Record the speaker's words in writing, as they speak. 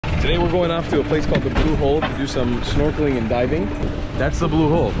Today we're going off to a place called the Blue Hole to do some snorkeling and diving. That's the Blue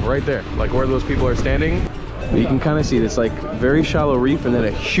Hole right there, like where those people are standing. You can kind of see this like very shallow reef and then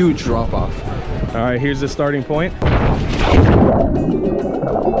a huge drop off. All right, here's the starting point.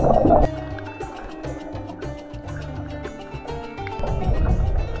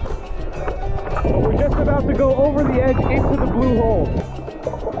 We're just about to go over the edge into the Blue Hole.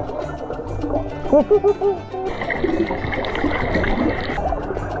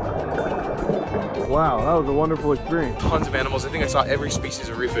 Wow, that was a wonderful experience. Tons of animals. I think I saw every species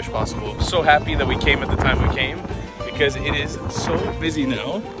of reef fish possible. So happy that we came at the time we came because it is so busy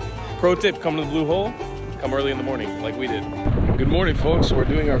now. Pro tip, come to the Blue Hole, come early in the morning like we did. Good morning, folks. We're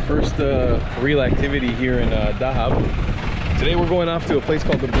doing our first real activity here in Dahab. Today we're going off to a place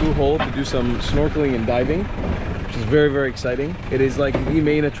called the Blue Hole to do some snorkeling and diving, which is very, very exciting. It is like the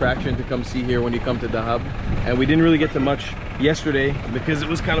main attraction to come see here when you come to Dahab. And we didn't really get to much yesterday because it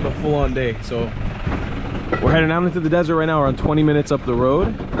was kind of a full-on day. So we're heading out into the desert right now. We're on 20 minutes up the road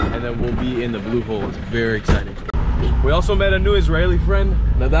and then we'll be in the Blue Hole. It's very exciting. We also met a new Israeli friend,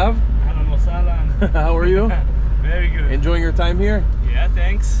 Nadav. How are you? Very good. Enjoying your time here? Yeah,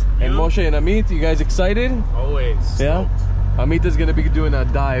 thanks. And Moshe and Amit, you guys excited? Always. Yeah? Amit is gonna be doing a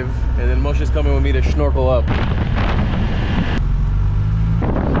dive and then Moshe's coming with me to snorkel up.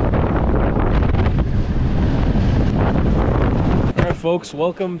 Alright folks,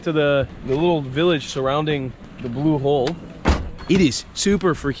 welcome to the little village surrounding the Blue Hole. It is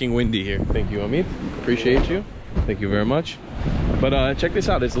super freaking windy here. Thank you, Amit. Appreciate you. Thank you very much. But check this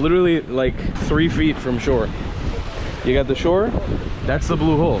out, it's literally like 3 feet from shore. You got the shore, that's the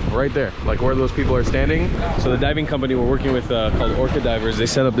Blue Hole right there, like where those people are standing. So the diving company we're working with called Orca Divers, they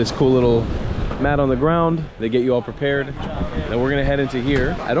set up this cool little mat on the ground. They get you all prepared. Then we're gonna head into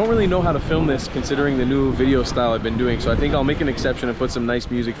here. I don't really know how to film this considering the new video style I've been doing, so I think I'll make an exception and put some nice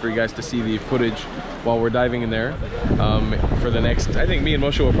music for you guys to see the footage while we're diving in there. For the next, I think me and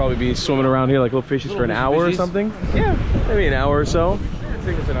Moshe will probably be swimming around here like little fishes for an hour or something. Yeah, maybe an hour or so. I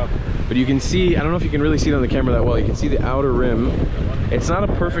think it's enough. But you can see, I don't know if you can really see it on the camera that well, you can see the outer rim. It's not a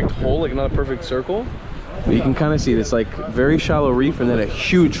perfect hole, like not a perfect circle, but you can kind of see this like very shallow reef and then a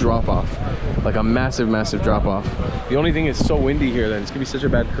huge drop off, like a massive, massive drop off. The only thing is so windy here that it's gonna be such a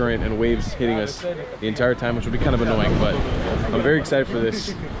bad current and waves hitting us the entire time, which will be kind of annoying, but I'm very excited for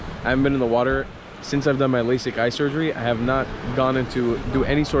this. I haven't been in the water since I've done my LASIK eye surgery. I have not gone into do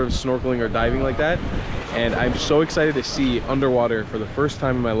any sort of snorkeling or diving like that, and I'm so excited to see underwater for the first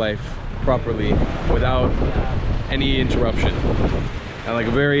time in my life properly without any interruption. I'm like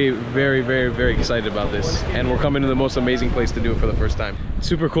very, very, very, very excited about this, and we're coming to the most amazing place to do it for the first time.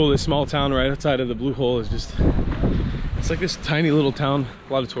 Super cool. This small town right outside of the Blue Hole is just, it's like this tiny little town,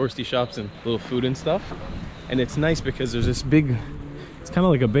 a lot of touristy shops and little food and stuff, and it's nice because there's this big, it's kind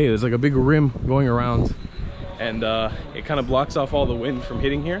of like a bay, there's like a big rim going around, and it kind of blocks off all the wind from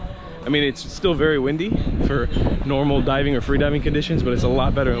hitting here. I mean, it's still very windy for normal diving or free diving conditions, but it's a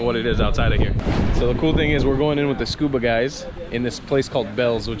lot better than what it is outside of here. So the cool thing is we're going in with the scuba guys in this place called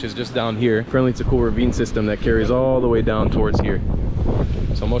Bells, which is just down here. Apparently it's a cool ravine system that carries all the way down towards here.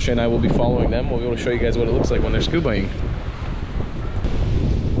 So Moshe and I will be following them. We'll be able to show you guys what it looks like when they're scubaing.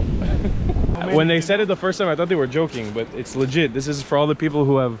 When they said it the first time, I thought they were joking, but it's legit. This is for all the people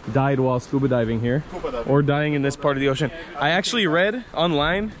who have died while scuba diving here or dying in this part of the ocean. I actually read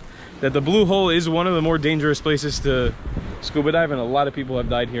online that the Blue Hole is one of the more dangerous places to scuba dive, and a lot of people have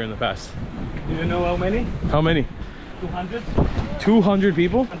died here in the past. Do you know how many? How many? 200. 200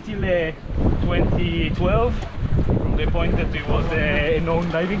 people? Until 2012, from the point that it was a known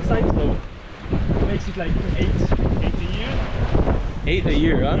diving site, so it makes it like 8 a year. 8 a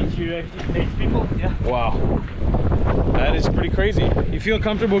year, huh? 8 people, yeah. Wow. That is pretty crazy. You feel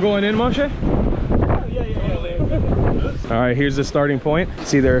comfortable going in, Moshe? Yeah. All right, here's the starting point.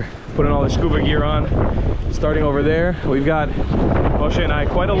 See, they're putting all the scuba gear on. Starting over there, we've got Moshe and I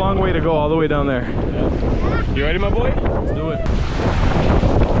quite a long way to go all the way down there. Yeah. You ready, my boy? Let's do it.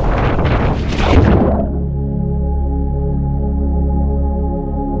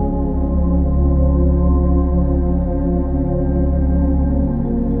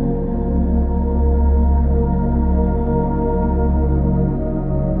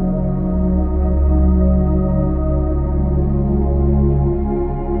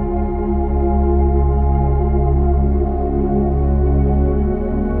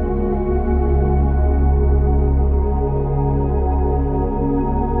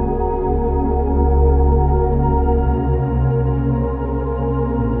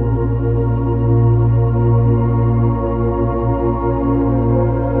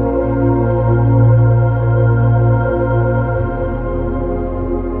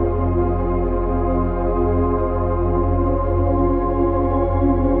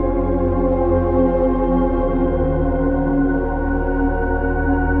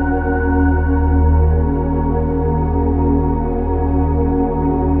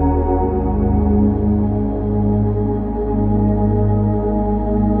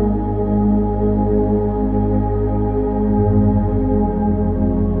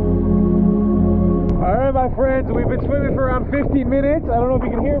 lights. I don't know if you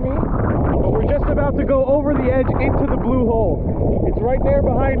can hear me, but we're just about to go over the edge into the blue hole. It's right there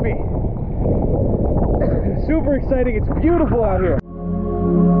behind me. Super exciting. It's beautiful out here.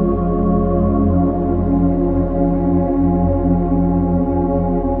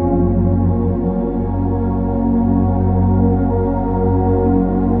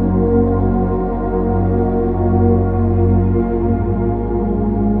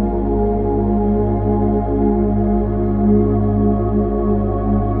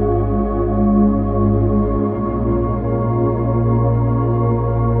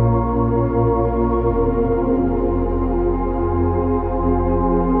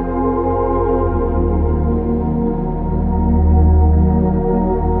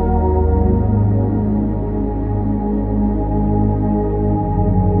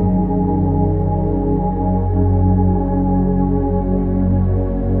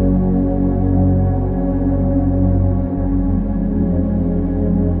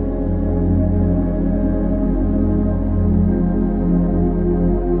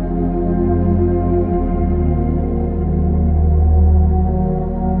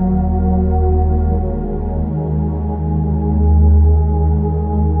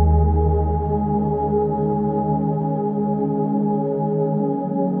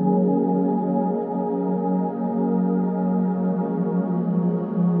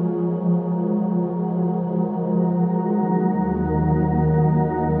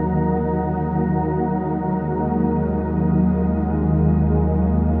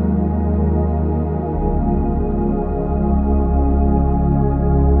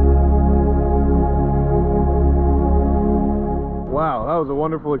 That was a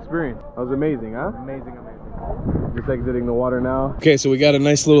wonderful experience. That was amazing, huh? Amazing, amazing. Just exiting the water now. Okay, so we got a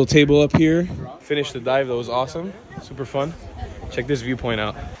nice little table up here. Finished the dive, that was awesome. Super fun. Check this viewpoint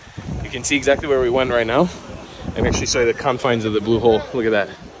out. You can see exactly where we went right now. I can actually show you the confines of the blue hole. Look at that.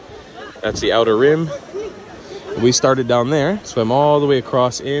 That's the outer rim. We started down there, swam all the way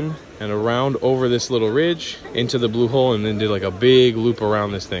across in and around over this little ridge into the blue hole, and then did like a big loop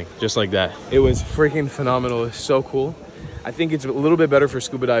around this thing, just like that. It was freaking phenomenal. It was so cool. I think it's a little bit better for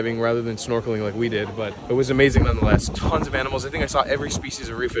scuba diving rather than snorkeling like we did, but it was amazing nonetheless. Tons of animals. I think I saw every species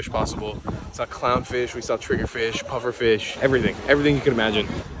of reef fish possible. We saw clownfish, we saw triggerfish, pufferfish, everything. Everything you can imagine.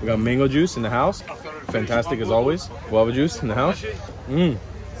 We got mango juice in the house. Fantastic as always. Guava juice in the house.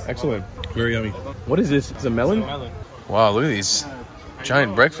 Excellent. Very yummy. What is this? It's a melon? Wow, look at these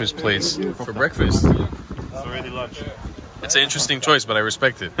giant breakfast plates for breakfast. It's already lunch. It's an interesting choice, but I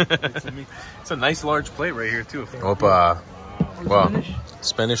respect it. It's a nice large plate right here too. Opa. Wow.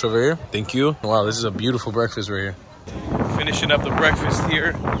 Spanish over here. Thank you. Wow, this is a beautiful breakfast right here. Finishing up the breakfast here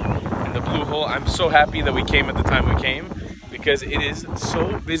in the blue hole. I'm so happy that we came at the time we came because it is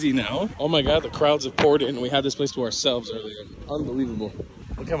so busy now. Oh my God, the crowds have poured in. We had this place to ourselves earlier. Unbelievable.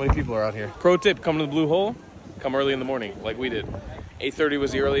 Look how many people are out here. Pro tip, come to the blue hole, come early in the morning like we did. 8:30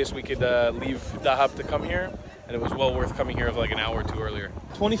 was the earliest we could leave Dahab to come here. And it was well worth coming here like an hour or two earlier.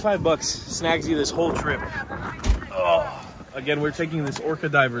 25 bucks snags you this whole trip. Oh. Again, we're taking this Orca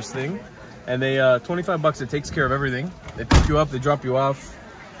Divers thing, and they 25 bucks, it takes care of everything. They pick you up, they drop you off.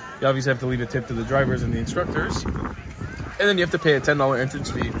 You obviously have to leave a tip to the drivers and the instructors. And then you have to pay a $10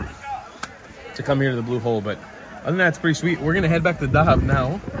 entrance fee to come here to the blue hole. But other than that, it's pretty sweet. We're gonna head back to Dahab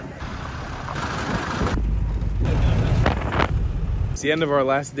now. It's the end of our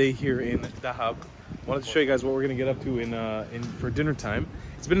last day here in Dahab. Wanted to show you guys what we're gonna get up to for dinner time.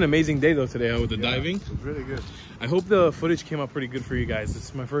 It's been an amazing day though today with the diving. It was really good. I hope the footage came out pretty good for you guys. This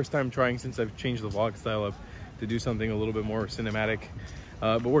is my first time trying since I've changed the vlog style up to do something a little bit more cinematic.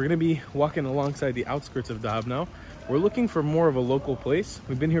 But we're gonna be walking alongside the outskirts of Dahab now. We're looking for more of a local place.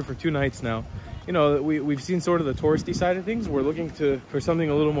 We've been here for 2 nights now. You know, we've seen sort of the touristy side of things. We're looking for something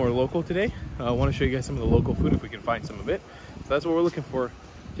a little more local today. I want to show you guys some of the local food if we can find some of it. So that's what we're looking for.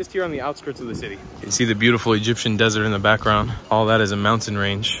 Just here on the outskirts of the city. You can see the beautiful Egyptian desert in the background. All that is a mountain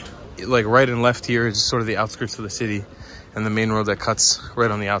range. Like right and left here is sort of the outskirts of the city and the main road that cuts right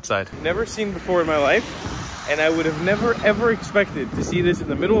on the outside. Never seen before in my life, and I would have never ever expected to see this in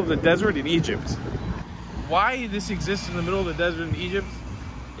the middle of the desert in Egypt. Why this exists in the middle of the desert in Egypt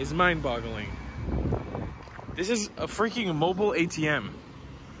is mind-boggling. This is a freaking mobile ATM.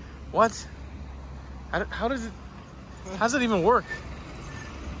 What? How does it even work?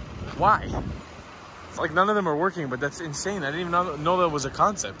 Why? It's like none of them are working, but that's insane. I didn't even know that was a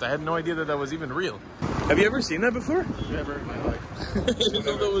concept. I had no idea that that was even real. Have you ever seen that before? Never in my life. I didn't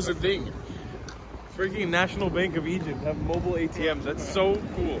know that was a thing. Freaking National Bank of Egypt have mobile ATMs. That's so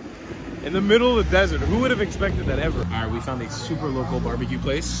cool. In the middle of the desert. Who would have expected that ever? All right, we found a super local barbecue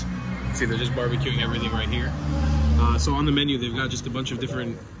place. See, they're just barbecuing everything right here. So on the menu, they've got just a bunch of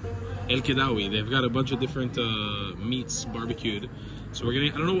different El Kedawi. They've got a bunch of different meats barbecued. So we're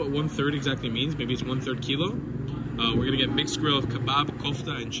getting, I don't know what 1/3 exactly means. Maybe it's 1/3 kilo. We're gonna get mixed grill of kebab,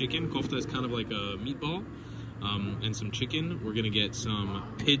 kofta, and chicken. Kofta is kind of like a meatball. And some chicken. We're gonna get some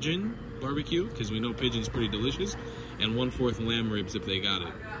pigeon barbecue, because we know pigeon's pretty delicious. And 1/4 lamb ribs if they got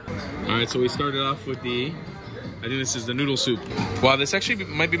it. All right, so we started off with I think this is the noodle soup. Wow, this actually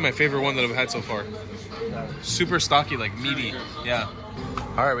might be my favorite one that I've had so far. Super stocky, like meaty. Yeah.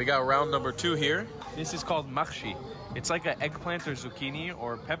 All right, we got round number 2 here. This is called mahshi. It's like an eggplant or zucchini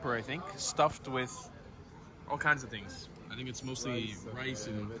or pepper, I think, stuffed with all kinds of things. I think it's mostly rice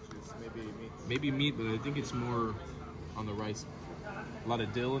and maybe meat, but I think it's more on the rice. A lot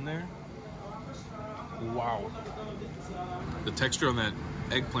of dill in there. Wow. The texture on that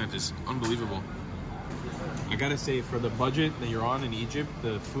eggplant is unbelievable. I gotta say, for the budget that you're on in Egypt,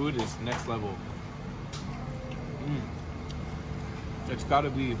 the food is next level. It's gotta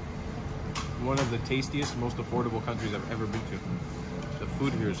be one of the tastiest, most affordable countries I've ever been to. The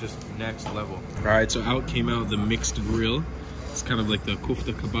food here is just next level. All right, so out came out the mixed grill. It's kind of like the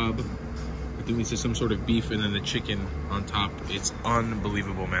kofta kebab. I think this is some sort of beef, and then the chicken on top. It's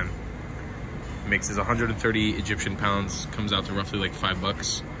unbelievable, man. Mix is 130 Egyptian pounds, comes out to roughly like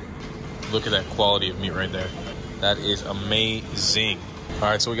 $5. Look at that quality of meat right there. That is amazing. All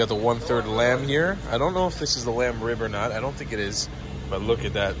right, so we got the 1/3 lamb here. I don't know if this is the lamb rib or not. I don't think it is, but look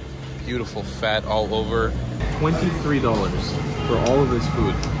at that beautiful fat all over. $23 for all of this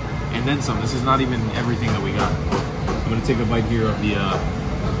food, and then some. This is not even everything that we got. I'm gonna take a bite here of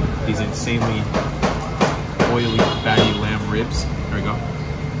these insanely oily, fatty lamb ribs. There we go.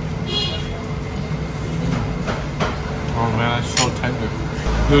 Oh man, that's so tender.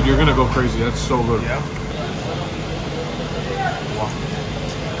 Dude, you're gonna go crazy. That's so good. Yeah. Wow.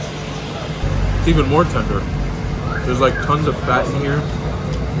 It's even more tender. There's like tons of fat in here.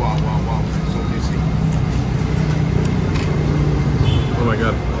 Wow, wow, wow. So tasty. Oh my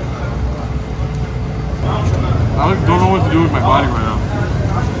god. I don't know what to do with my body right now.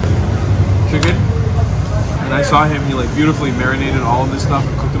 Chicken. And I saw him, he like beautifully marinated all of this stuff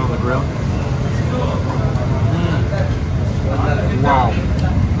and cooked it on the grill. Wow.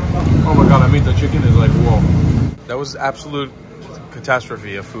 Oh my god, I mean the chicken is like, whoa. That was absolute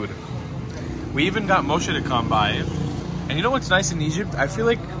catastrophe of food. We even got Moshe to come by. And you know what's nice in Egypt? I feel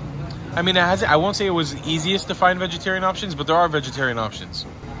like, I mean, I won't say it was easiest to find vegetarian options, but there are vegetarian options.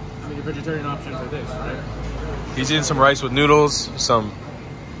 I mean, your vegetarian options are this, right? He's eating some rice with noodles, some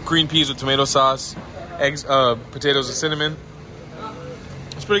green peas with tomato sauce, eggs, potatoes with cinnamon.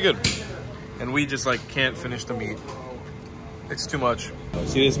 It's pretty good. And we just like can't finish the meat. It's too much.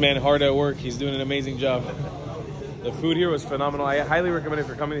 See this man hard at work. He's doing an amazing job. The food here was phenomenal. I highly recommend it if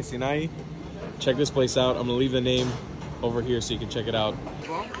you're coming to Sinai. Check this place out. I'm gonna leave the name over here so you can check it out.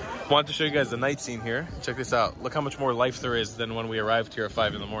 Wanted to show you guys the night scene here. Check this out. Look how much more life there is than when we arrived here at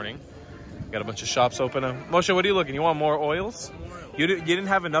 5 in the morning. Got a bunch of shops open. Moshe, what are you looking? You want more oils? You didn't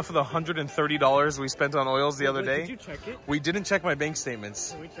have enough of the $130 we spent on oils the other day? Did you check it? We didn't check my bank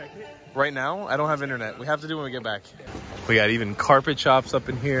statements. Can we check it? Right now, I don't have internet. We have to do when we get back. We got even carpet shops up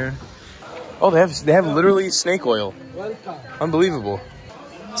in here. Oh, they have literally snake oil. Welcome. Unbelievable.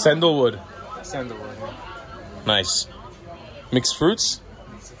 Sandalwood. Sandalwood. Nice. Mixed fruits.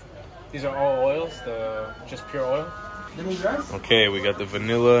 These are all oils, just pure oil. Okay, we got the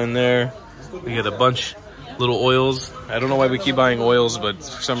vanilla in there. We got a bunch little oils. I don't know why we keep buying oils, but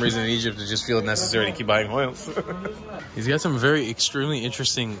for some reason in Egypt it just feels necessary to keep buying oils. He's got some very extremely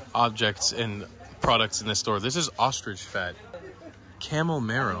interesting objects and products in this store. This is ostrich fat. Camel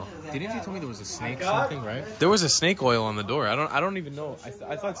marrow. Didn't you tell me there was a snake something, right? There was a snake oil on the door. I don't even know.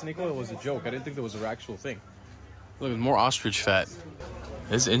 I thought snake oil was a joke. I didn't think there was an actual thing. Look, more ostrich fat.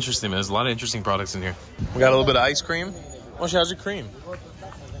 This is interesting, man. There's a lot of interesting products in here. We got a little bit of ice cream. Moshe, how's your cream?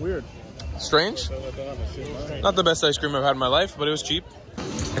 Weird. Strange? Not the best ice cream I've had in my life, but it was cheap.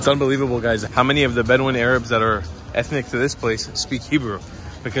 It's unbelievable, guys, how many of the Bedouin Arabs that are ethnic to this place speak Hebrew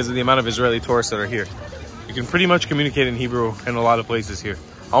because of the amount of Israeli tourists that are here. You can pretty much communicate in Hebrew in a lot of places here.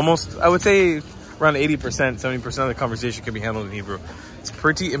 Almost, I would say around 80%, 70% of the conversation can be handled in Hebrew. It's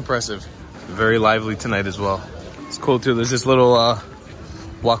pretty impressive. Very lively tonight as well. It's cool too. There's this little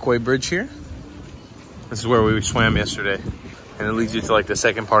walkway bridge here. This is where we swam yesterday. And it leads you to like the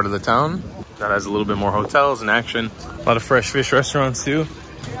second part of the town. That has a little bit more hotels and action. A lot of fresh fish restaurants too.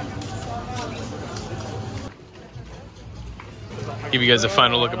 Give you guys a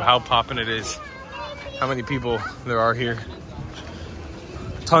final look of how poppin' it is. How many people there are here.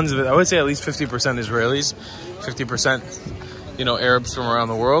 Tons of it. I would say at least 50% Israelis. 50%, you know, Arabs from around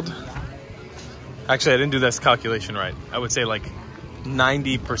the world. Actually, I didn't do this calculation right. I would say like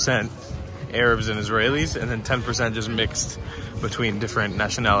 90% Arabs and Israelis, and then 10% just mixed between different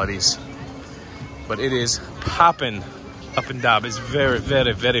nationalities. But it is popping up in Dahab. It's very,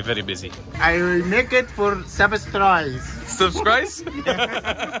 very, very, very busy. I will make it for subscribe. Subscribe?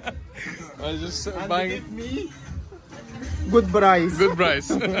 I was just buying. Give me good price. Good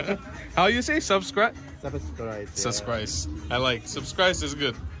price. How you say subscribe? Subscribe. Yeah. Subscribe. I like subscribe is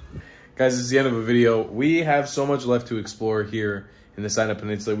good. Guys, this is the end of the video. We have so much left to explore here in the Sinai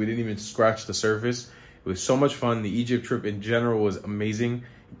Peninsula. We didn't even scratch the surface. It was so much fun. The Egypt trip in general was amazing.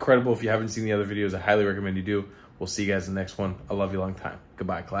 Incredible. If you haven't seen the other videos, I highly recommend you do. We'll see you guys in the next one. I love you long time.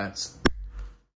 Goodbye, class.